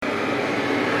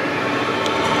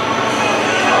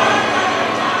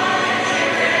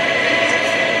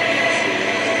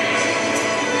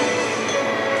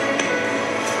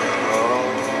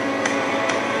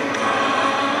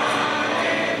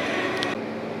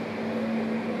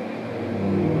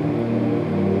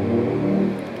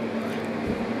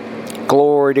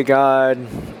Glory to God.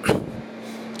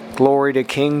 Glory to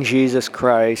King Jesus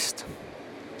Christ.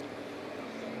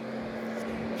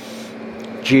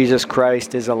 Jesus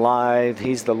Christ is alive.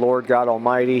 He's the Lord God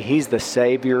Almighty. He's the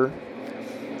Savior.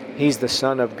 He's the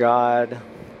Son of God.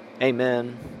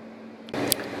 Amen.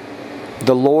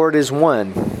 The Lord is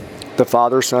one, the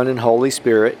Father, Son, and Holy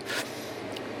Spirit.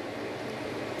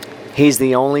 He's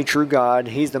the only true God.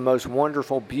 He's the most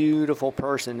wonderful, beautiful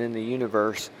person in the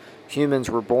universe. Humans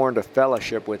were born to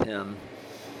fellowship with Him.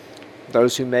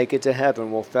 Those who make it to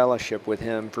heaven will fellowship with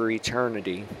Him for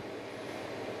eternity.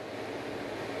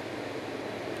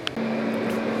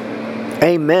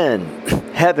 Amen.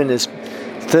 Heaven is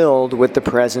filled with the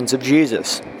presence of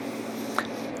Jesus.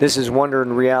 This is Wonder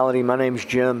and Reality. My name's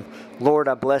Jim. Lord,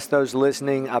 I bless those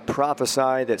listening. I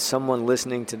prophesy that someone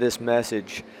listening to this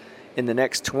message, in the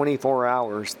next 24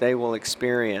 hours, they will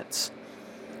experience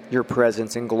your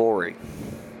presence and glory.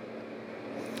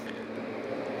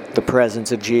 The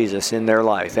presence of Jesus in their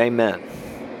life. Amen.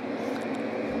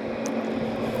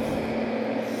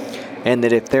 And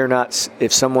that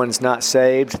if someone's not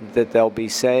saved, that they'll be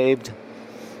saved.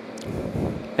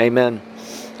 Amen.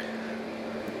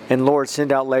 And Lord,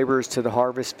 send out laborers to the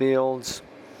harvest fields,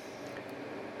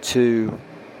 to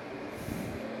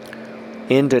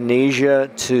Indonesia,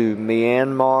 to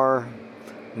Myanmar,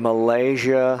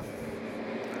 Malaysia.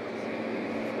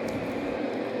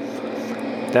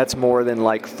 That's more than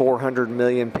like 400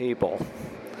 million people.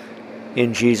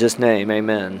 In Jesus' name,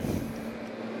 amen.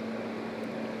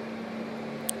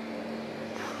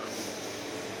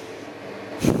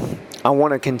 I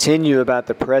want to continue about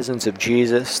the presence of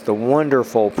Jesus, the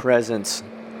wonderful presence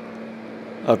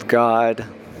of God,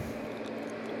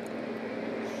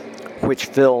 which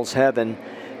fills heaven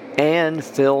and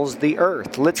fills the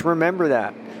earth. Let's remember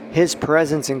that. His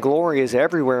presence and glory is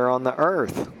everywhere on the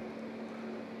earth.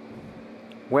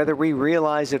 Whether we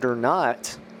realize it or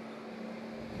not,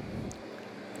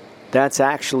 that's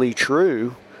actually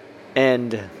true.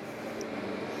 And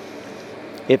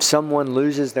if someone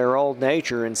loses their old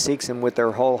nature and seeks Him with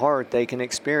their whole heart, they can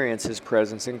experience His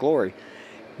presence and glory.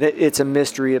 It's a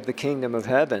mystery of the kingdom of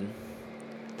heaven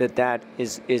that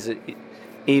is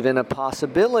even a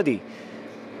possibility.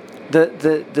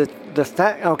 The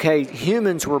fact, okay,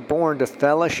 humans were born to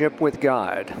fellowship with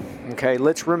God. Okay,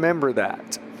 let's remember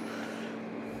that.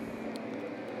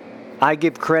 I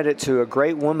give credit to a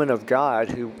great woman of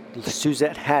God,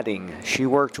 Suzette Hatting. She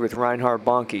worked with Reinhard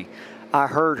Bonnke. I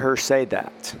heard her say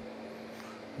that.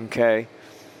 Okay?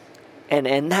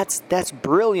 And that's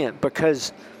brilliant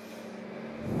because,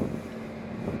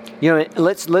 you know,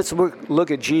 let's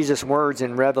look at Jesus' words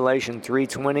in Revelation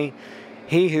 3:20.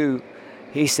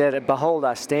 He said, "Behold,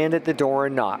 I stand at the door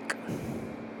and knock.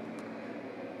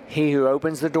 He who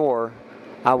opens the door,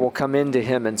 I will come into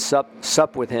him and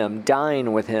sup with him,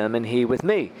 dine with him, and he with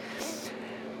me."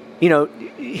 You know,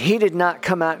 He did not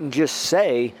come out and just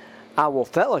say, "I will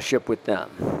fellowship with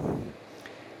them."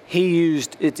 He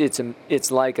used it's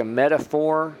like a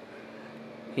metaphor.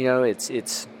 You know,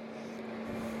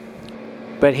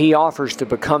 but He offers to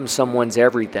become someone's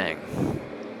everything,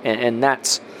 and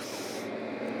that's.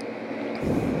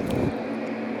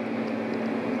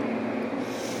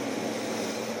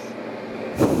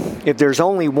 If there's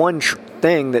only one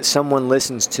thing that someone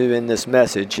listens to in this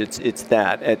message, it's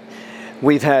that.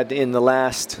 We've had in the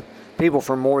last, people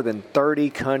from more than 30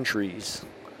 countries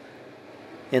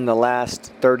in the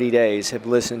last 30 days have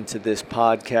listened to this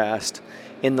podcast.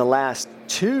 In the last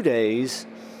 2 days,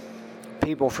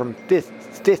 people from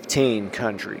 15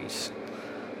 countries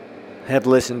have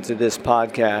listened to this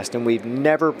podcast, and we've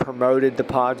never promoted the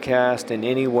podcast in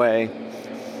any way.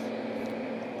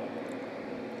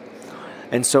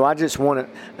 And so I just want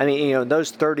to,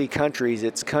 those 30 countries,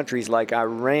 it's countries like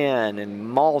Iran and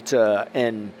Malta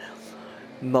and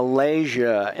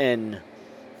Malaysia and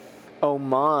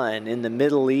Oman in the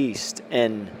Middle East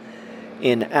and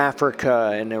in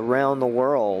Africa and around the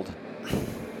world.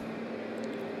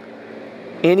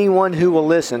 Anyone who will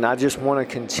listen, I just want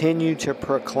to continue to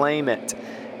proclaim it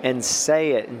and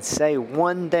say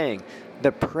one thing.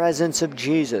 The presence of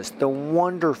Jesus, the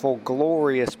wonderful,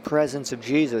 glorious presence of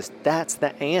Jesus, that's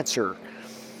the answer.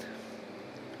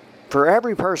 For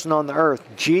every person on the earth,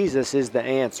 Jesus is the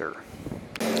answer.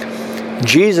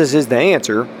 Jesus is the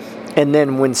answer, and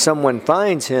then when someone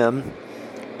finds Him,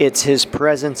 it's His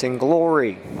presence and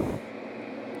glory.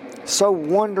 So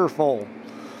wonderful.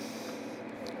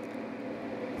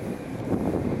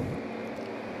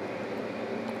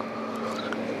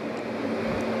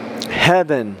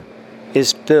 Heaven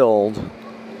is filled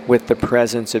with the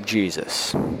presence of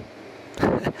Jesus.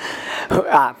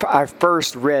 I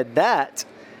first read that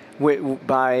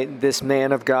by this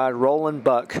man of God, Roland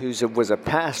Buck, who was a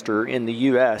pastor in the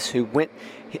U.S.,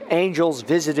 angels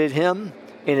visited him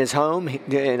in his home,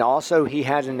 and also he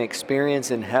had an experience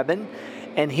in heaven.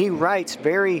 And he writes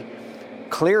very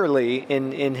clearly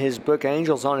in his book,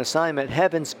 Angels on Assignment,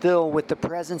 heaven's filled with the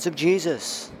presence of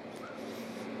Jesus.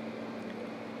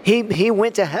 He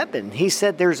went to heaven. He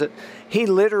said he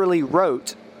literally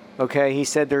wrote, he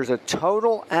said there's a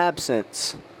total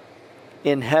absence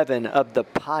in heaven of the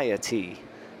piety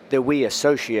that we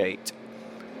associate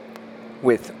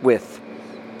with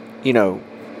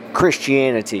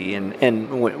Christianity,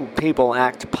 and when people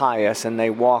act pious and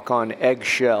they walk on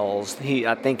eggshells.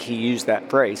 I think he used that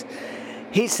phrase.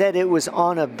 He said it was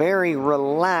on a very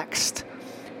relaxed,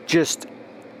 just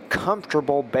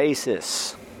comfortable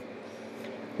basis.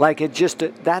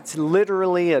 That's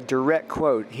literally a direct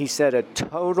quote. He said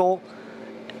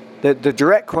the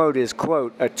direct quote is,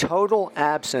 quote, a total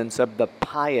absence of the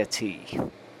piety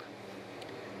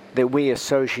that we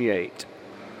associate,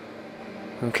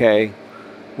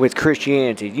 with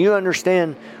Christianity. You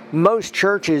understand, most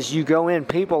churches you go in,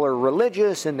 people are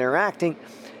religious and they're acting.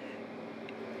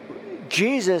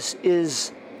 Humans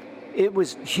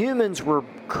were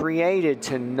created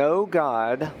to know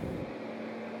God.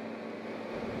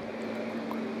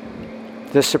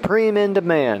 The supreme end of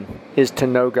man is to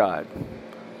know God.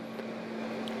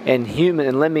 And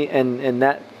humans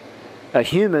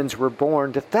were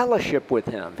born to fellowship with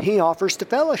Him. He offers to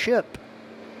fellowship.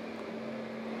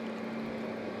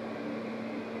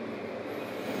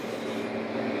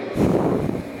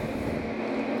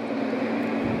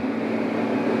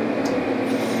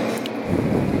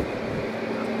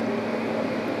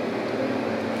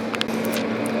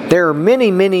 There are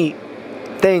many, many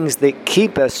things that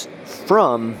keep us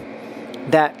from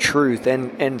that truth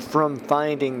and from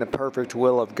finding the perfect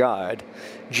will of God.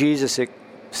 Jesus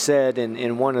said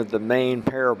in one of the main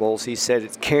parables, he said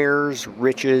it's cares,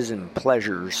 riches, and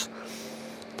pleasures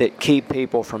that keep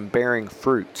people from bearing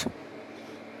fruit.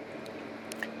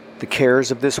 The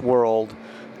cares of this world,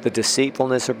 the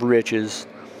deceitfulness of riches,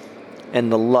 and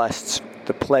the lusts,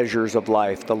 the pleasures of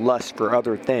life, the lust for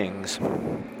other things.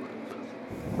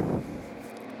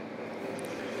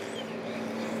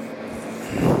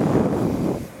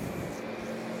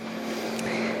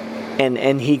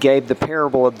 And he gave the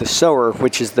parable of the sower,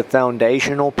 which is the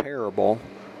foundational parable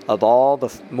of all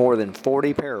the more than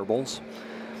 40 parables.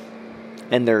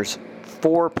 And there's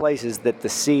 4 places that the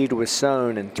seed was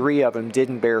sown, and 3 of them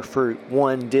didn't bear fruit.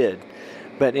 1 did.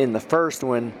 But in the first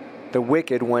one, the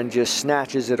wicked one just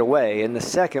snatches it away. In the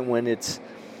second one, it's...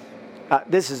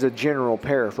 this is a general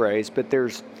paraphrase, but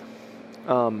there's...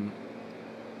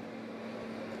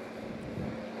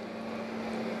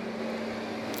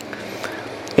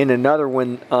 in another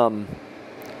one,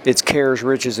 it's cares,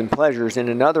 riches, and pleasures. In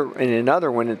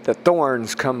another one, the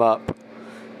thorns come up.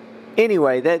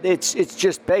 Anyway, it's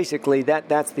just basically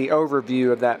that's the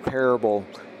overview of that parable.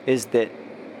 Is that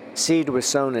seed was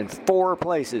sown in 4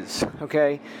 places?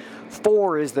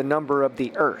 4 is the number of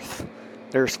the earth.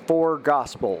 There's 4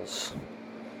 gospels.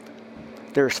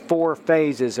 There's 4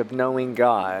 phases of knowing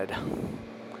God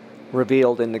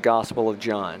revealed in the Gospel of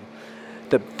John.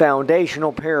 The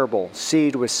foundational parable,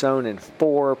 seed was sown in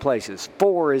 4 places.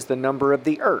 4 is the number of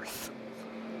the earth.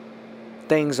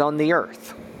 Things on the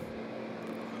earth.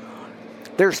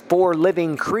 There's 4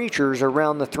 living creatures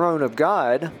around the throne of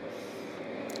God,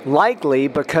 likely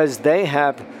because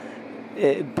that's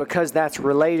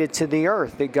related to the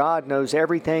earth, that God knows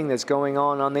everything that's going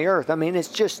on the earth. I mean, it's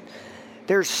just,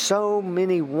 there's so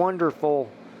many wonderful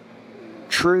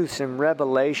truths and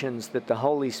revelations that the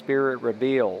Holy Spirit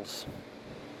reveals.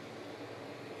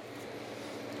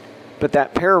 But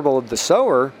that parable of the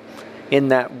sower, in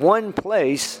that one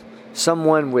place,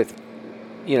 someone with,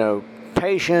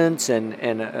 patience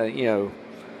and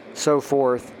so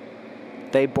forth,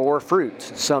 they bore fruit.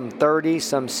 Some 30,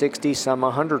 some 60, some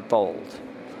 100-fold.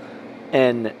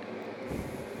 And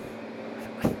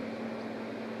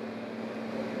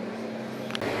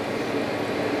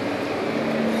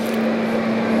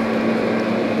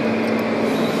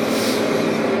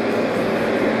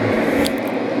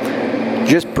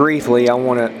just briefly, I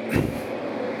want to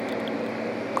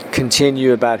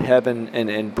continue about heaven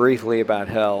and briefly about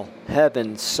hell.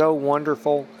 Heaven, so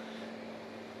wonderful.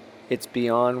 It's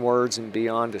beyond words and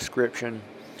beyond description.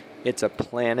 It's a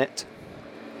planet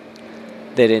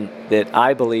that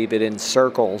I believe it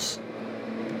encircles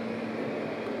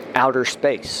outer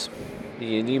space.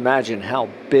 Can you imagine how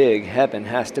big heaven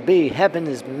has to be? Heaven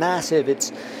is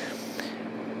massive.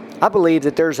 I believe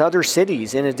that there's other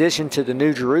cities in addition to the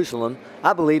New Jerusalem.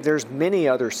 I believe there's many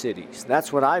other cities.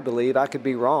 That's what I believe. I could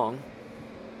be wrong.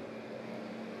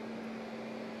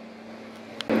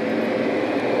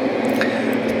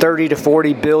 30 to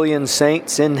 40 billion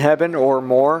saints in heaven or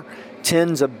more,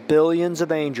 tens of billions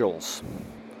of angels.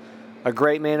 A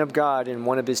great man of God in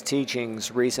one of his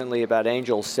teachings recently about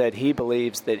angels said he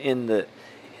believes that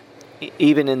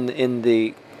even in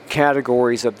the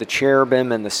categories of the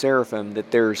cherubim and the seraphim,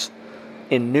 that there's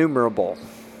innumerable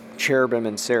cherubim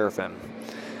and seraphim.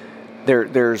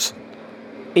 There's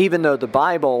even though the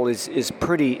Bible is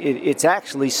pretty, it's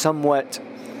actually somewhat,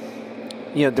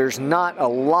 there's not a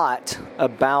lot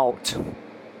about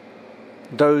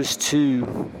those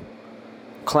two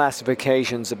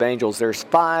classifications of angels. There's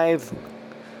 5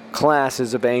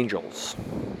 classes of angels.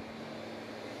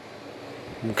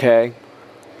 Okay?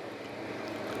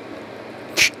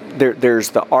 There's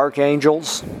the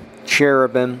archangels,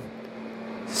 cherubim,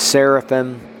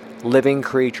 seraphim, living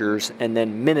creatures, and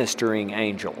then ministering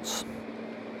angels.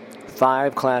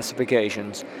 5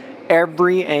 classifications.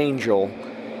 Every angel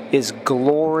is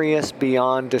glorious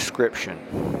beyond description.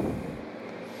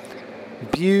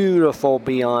 Beautiful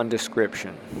beyond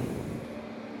description.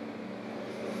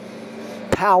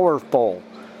 Powerful,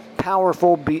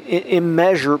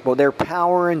 immeasurable. Their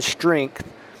power and strength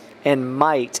and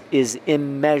might is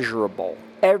immeasurable.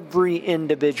 Every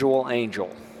individual angel.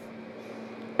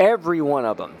 Every one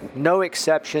of them. No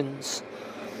exceptions.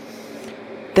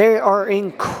 They are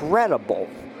incredible.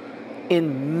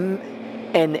 And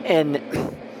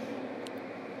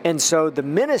so the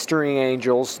ministering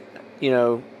angels,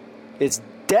 it's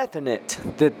definite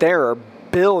that there are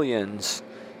billions,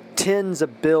 tens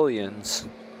of billions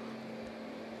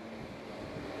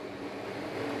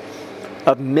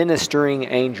of ministering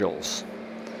angels.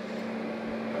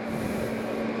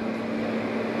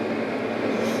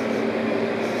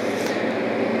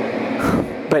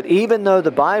 But even though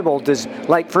the Bible does,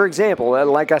 like for example,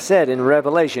 like I said in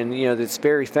Revelation, that's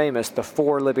very famous, the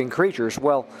 4 living creatures.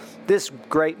 Well, this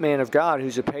great man of God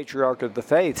who's a patriarch of the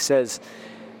faith says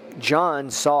John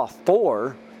saw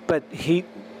 4, but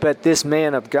this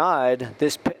man of God,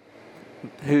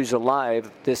 who's alive,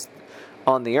 this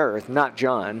on the earth, not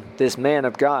John, this man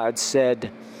of God said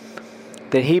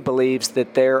that he believes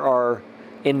that there are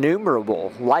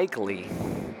innumerable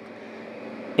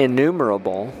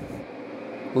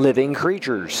living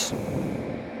creatures.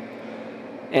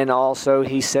 And also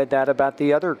he said that about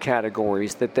the other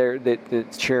categories, that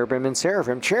cherubim and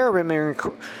seraphim. Cherubim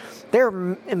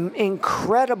they're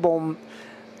incredible.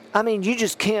 I mean, you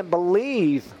just can't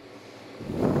believe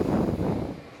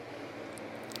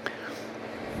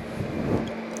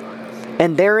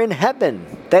and they're in heaven.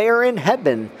 They are in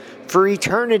heaven for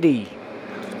eternity.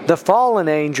 The fallen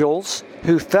angels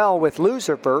who fell with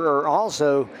Lucifer are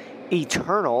also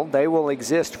eternal. They will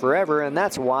exist forever, and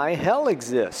that's why hell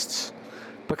exists,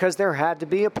 because there had to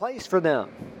be a place for them.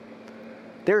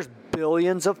 There's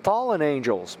billions of fallen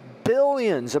angels,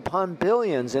 billions upon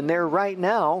billions, and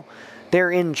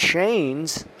they're in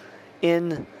chains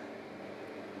in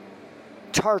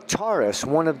Tartarus,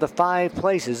 one of the 5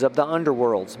 places of the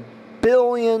underworlds.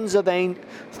 Billions of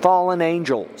fallen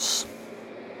angels.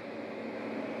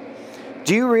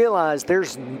 Do you realize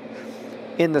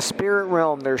in the spirit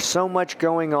realm, there's so much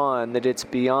going on that it's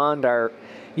beyond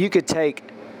you could take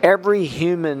every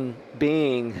human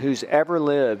being who's ever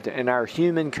lived and our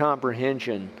human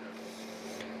comprehension,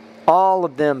 all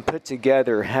of them put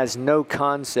together has no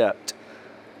concept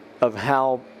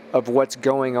of what's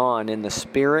going on in the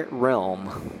spirit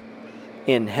realm,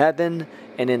 in heaven,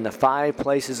 and in the 5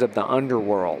 places of the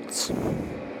underworlds.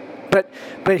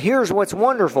 But here's what's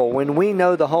wonderful. When we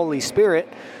know the Holy Spirit,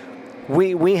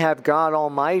 we have God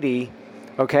Almighty,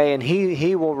 okay, and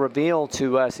He will reveal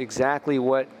to us exactly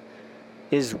what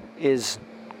is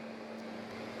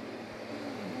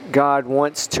God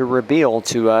wants to reveal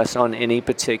to us on any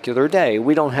particular day.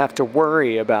 We don't have to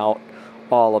worry about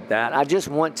all of that. I just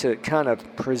want to kind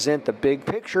of present the big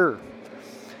picture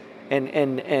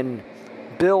and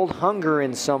build hunger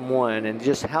in someone, and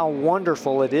just how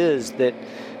wonderful it is that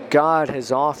God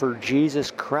has offered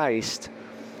Jesus Christ.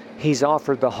 He's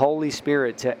offered the Holy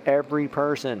Spirit to every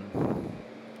person.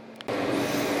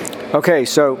 Okay,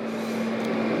 so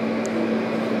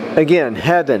again,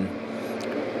 heaven,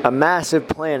 a massive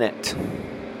planet.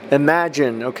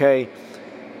 Imagine, okay,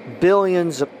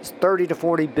 billions, 30 to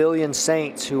 40 billion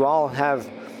saints who all have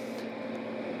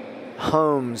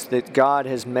homes that God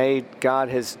has made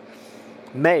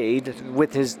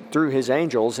through His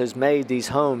angels, has made these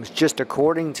homes just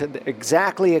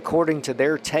exactly according to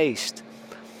their taste.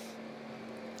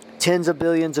 Tens of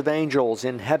billions of angels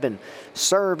in heaven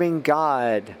serving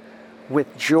God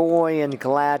with joy and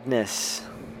gladness.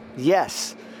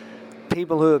 Yes,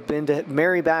 people who have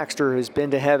Mary Baxter has been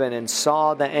to heaven and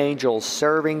saw the angels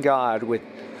serving God with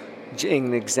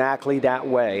in exactly that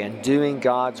way and doing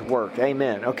God's work.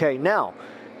 Amen. Okay, now,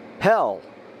 hell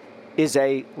is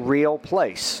a real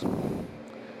place.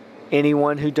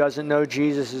 Anyone who doesn't know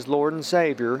Jesus as Lord and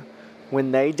Savior,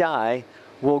 when they die,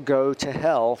 will go to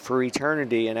hell for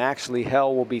eternity, and actually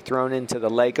hell will be thrown into the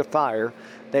lake of fire.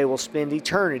 They will spend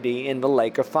eternity in the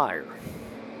lake of fire.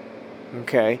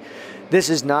 Okay? This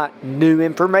is not new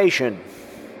information.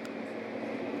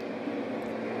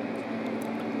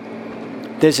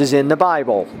 This is in the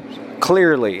Bible,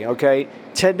 clearly, okay?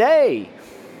 Today,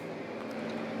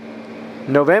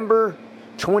 November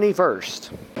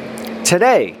 21st,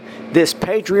 today, this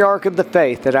patriarch of the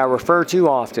faith that I refer to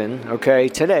often, okay,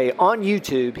 today on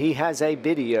YouTube, he has a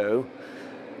video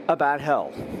about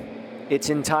hell. It's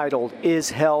entitled,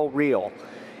 "Is Hell Real?"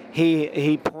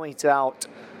 He points out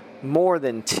more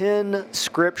than 10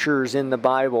 scriptures in the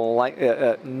Bible,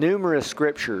 like numerous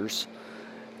scriptures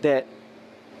that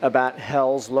about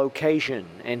hell's location,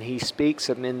 and he speaks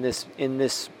of in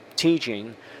this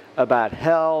teaching about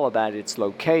hell, about its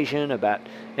location,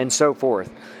 and so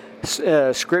forth.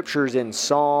 Scriptures in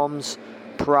Psalms,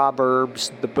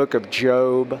 Proverbs, the book of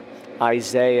Job,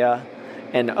 Isaiah,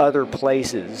 and other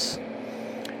places.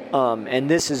 And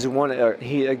this is one.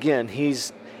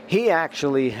 He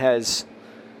actually has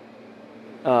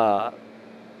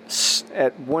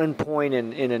at one point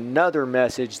in another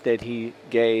message that he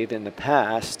gave in the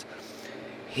past,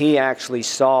 he actually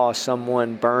saw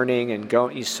someone burning and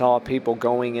he saw people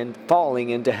going and falling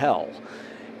into hell.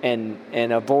 And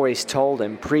a voice told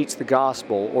him, "Preach the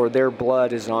gospel, or their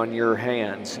blood is on your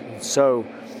hands." So,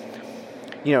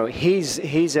 he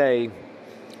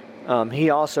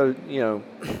also,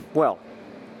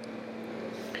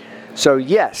 so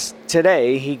yes,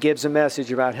 today he gives a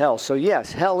message about hell. So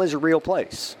yes, hell is a real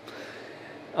place.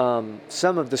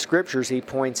 Some of the scriptures he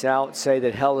points out say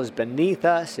that hell is beneath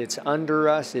us, it's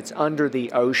under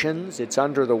the oceans, it's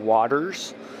under the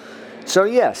waters. So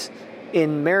yes,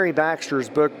 in Mary Baxter's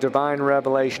book, Divine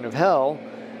Revelation of Hell,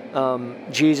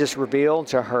 Jesus revealed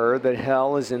to her that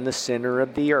hell is in the center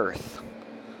of the earth.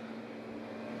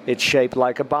 It's shaped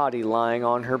like a body lying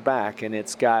on her back, and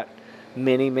it's got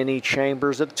many, many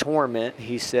chambers of torment,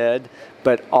 he said,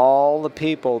 but all the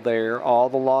people there, all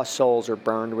the lost souls are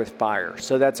burned with fire.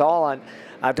 So that's all.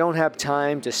 I don't have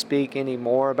time to speak any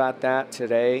more about that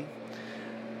today.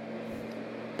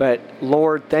 But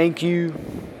Lord, thank you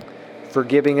for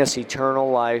giving us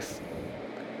eternal life.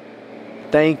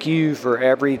 Thank you for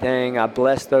everything. I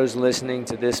bless those listening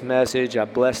to this message. I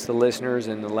bless the listeners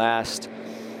in the last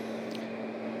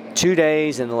 2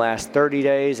 days, in the last 30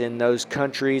 days, in those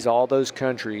countries, all those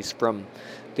countries, from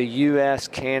the U.S.,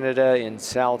 Canada, in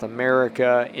South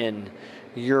America, in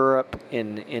Europe,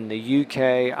 in the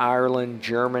UK, Ireland,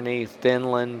 Germany,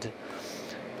 Finland,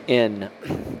 in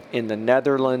the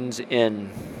Netherlands, in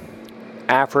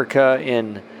Africa,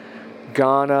 in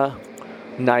Ghana,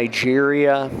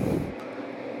 Nigeria,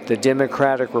 the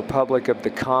Democratic Republic of the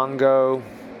Congo,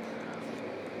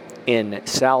 in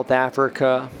South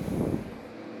Africa,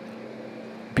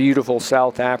 beautiful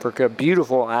South Africa,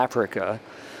 beautiful Africa,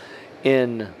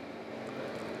 in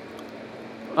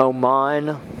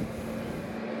Oman,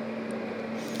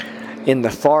 in the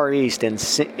Far East, in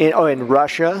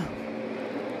Russia,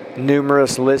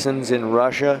 numerous listens in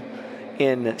Russia,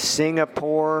 in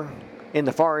Singapore, in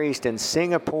the Far East, in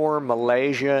Singapore,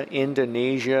 Malaysia,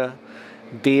 Indonesia,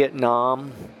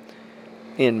 Vietnam,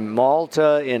 in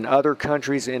Malta, in other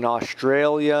countries, in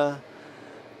Australia,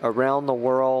 around the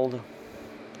world.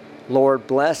 Lord,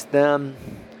 bless them.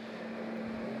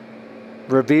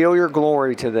 Reveal your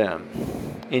glory to them.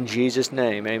 In Jesus'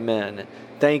 name, amen.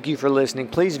 Thank you for listening.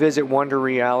 Please visit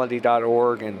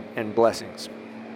wonderreality.org and blessings.